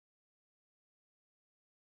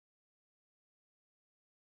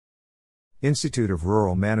Institute of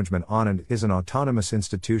Rural Management. Anand is an autonomous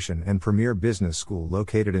institution and premier business school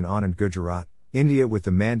located in Anand, Gujarat, India, with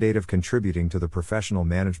the mandate of contributing to the professional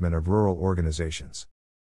management of rural organizations.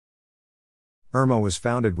 IRMA was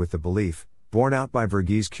founded with the belief, borne out by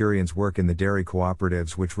Verghese Kurien's work in the dairy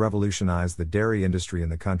cooperatives which revolutionized the dairy industry in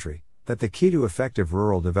the country, that the key to effective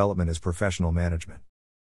rural development is professional management.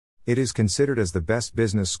 It is considered as the best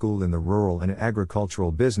business school in the rural and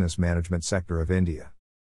agricultural business management sector of India.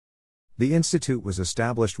 The institute was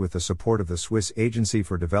established with the support of the Swiss Agency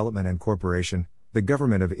for Development and Corporation, the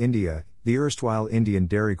Government of India, the erstwhile Indian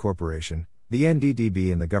Dairy Corporation, the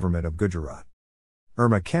NDDB, and the Government of Gujarat.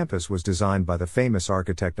 IRMA campus was designed by the famous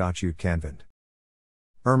architect Achyut Kanvand.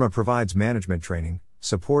 IRMA provides management training,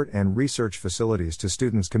 support and research facilities to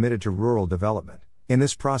students committed to rural development. In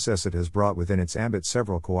this process it has brought within its ambit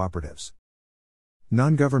several cooperatives,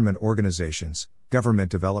 non-government organizations,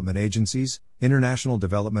 government development agencies, international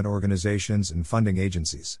development organizations and funding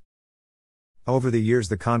agencies. Over the years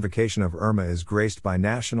the convocation of IRMA is graced by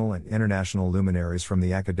national and international luminaries from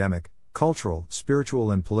the academic, cultural,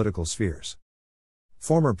 spiritual and political spheres.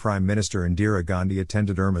 Former Prime Minister Indira Gandhi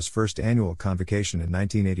attended IRMA's first annual convocation in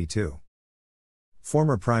 1982.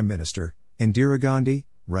 Former Prime Minister Indira Gandhi,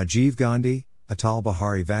 Rajiv Gandhi, Atal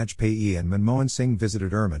Bihari Vajpayee and Manmohan Singh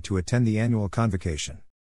visited IRMA to attend the annual convocation.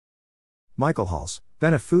 Michael Hulse,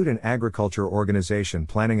 then a food and agriculture organization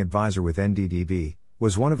planning advisor with NDDB,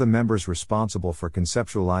 was one of the members responsible for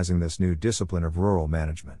conceptualizing this new discipline of rural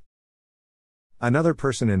management. Another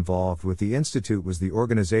person involved with the institute was the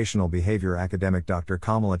organizational behavior academic Dr.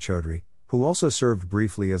 Kamala Chaudhary, who also served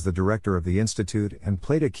briefly as the director of the institute and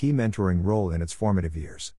played a key mentoring role in its formative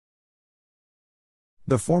years.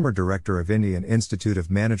 The former director of Indian Institute of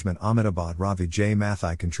Management Ahmedabad Ravi J.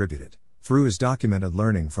 Mathai contributed, through his documented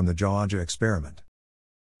learning from the Jawaja experiment.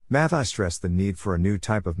 Mathai stressed the need for a new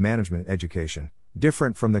type of management education,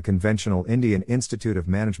 different from the conventional Indian Institute of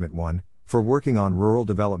Management one, for working on rural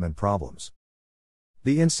development problems.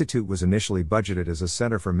 The institute was initially budgeted as a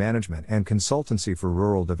center for management and consultancy for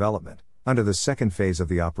rural development, under the second phase of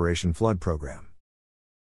the Operation Flood program.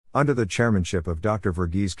 Under the chairmanship of Dr.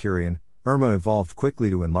 Verghese Kurien, IRMA evolved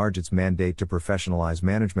quickly to enlarge its mandate to professionalize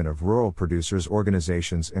management of rural producers'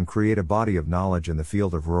 organizations and create a body of knowledge in the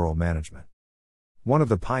field of rural management. One of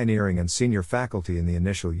the pioneering and senior faculty in the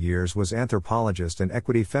initial years was anthropologist and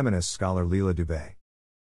equity feminist scholar Leela Dubey.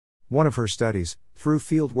 One of her studies, through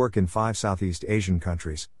field work in 5 Southeast Asian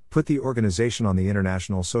countries, put the organization on the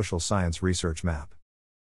international social science research map.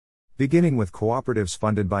 Beginning with cooperatives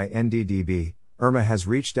funded by NDDB, IRMA has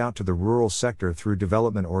reached out to the rural sector through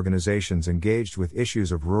development organizations engaged with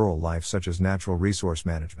issues of rural life such as natural resource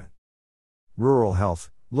management, rural health,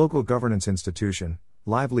 local governance institution,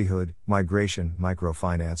 livelihood, migration,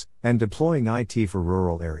 microfinance, and deploying IT for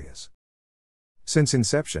rural areas. Since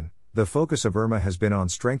inception, the focus of IRMA has been on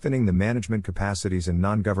strengthening the management capacities in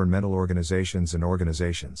non-governmental organizations and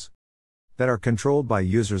organizations that are controlled by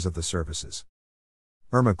users of the services.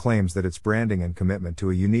 IRMA claims that its branding and commitment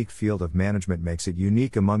to a unique field of management makes it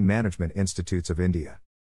unique among management institutes of India.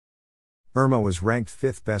 IRMA was ranked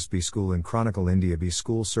 5th Best B School in Chronicle India B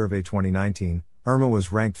School Survey 2019. IRMA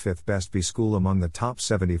was ranked 5th Best B School among the top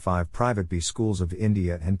 75 private B schools of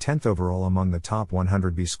India and 10th overall among the top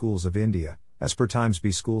 100 B schools of India, as per Times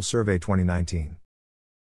B School Survey 2019.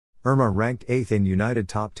 IRMA ranked 8th in United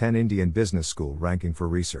Top 10 Indian Business School ranking for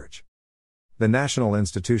research. The National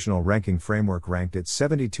Institutional Ranking Framework ranked it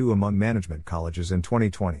 72 among management colleges in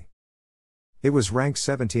 2020. It was ranked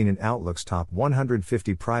 17 in Outlook's top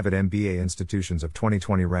 150 private MBA institutions of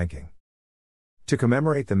 2020 ranking. To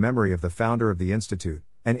commemorate the memory of the founder of the institute,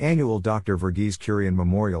 an annual Dr. Verghese Kurien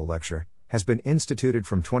Memorial Lecture has been instituted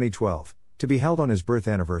from 2012, to be held on his birth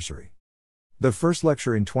anniversary. The first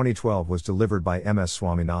lecture in 2012 was delivered by M.S.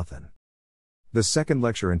 Swaminathan. The second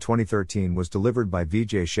lecture in 2013 was delivered by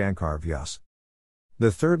Vijay Shankar Vyas.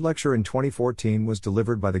 The third lecture in 2014 was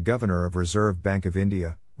delivered by the Governor of Reserve Bank of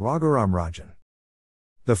India, Raghuram Rajan.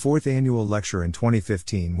 The fourth annual lecture in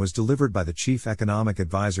 2015 was delivered by the Chief Economic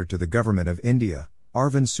Advisor to the Government of India,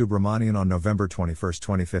 Arvind Subramanian, on November 21,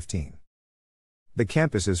 2015. The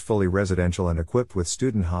campus is fully residential and equipped with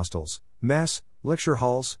student hostels, mess, lecture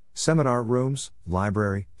halls, seminar rooms,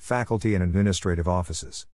 library, faculty and administrative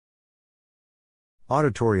offices,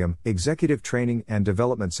 auditorium, executive training and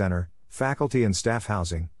development center, faculty and staff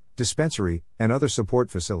housing, dispensary, and other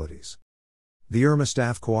support facilities. The IRMA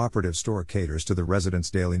Staff Cooperative Store caters to the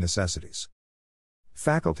residents' daily necessities.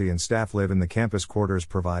 Faculty and staff live in the campus quarters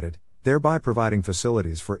provided, thereby providing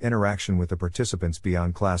facilities for interaction with the participants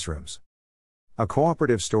beyond classrooms. A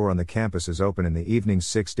cooperative store on the campus is open in the evenings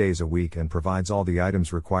 6 days a week and provides all the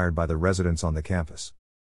items required by the residents on the campus.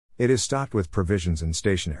 It is stocked with provisions and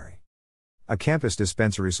stationery. A campus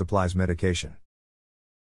dispensary supplies medication.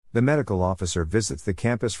 The medical officer visits the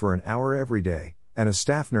campus for an hour every day, and a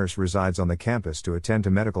staff nurse resides on the campus to attend to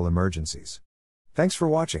medical emergencies. Thanks for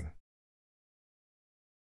watching.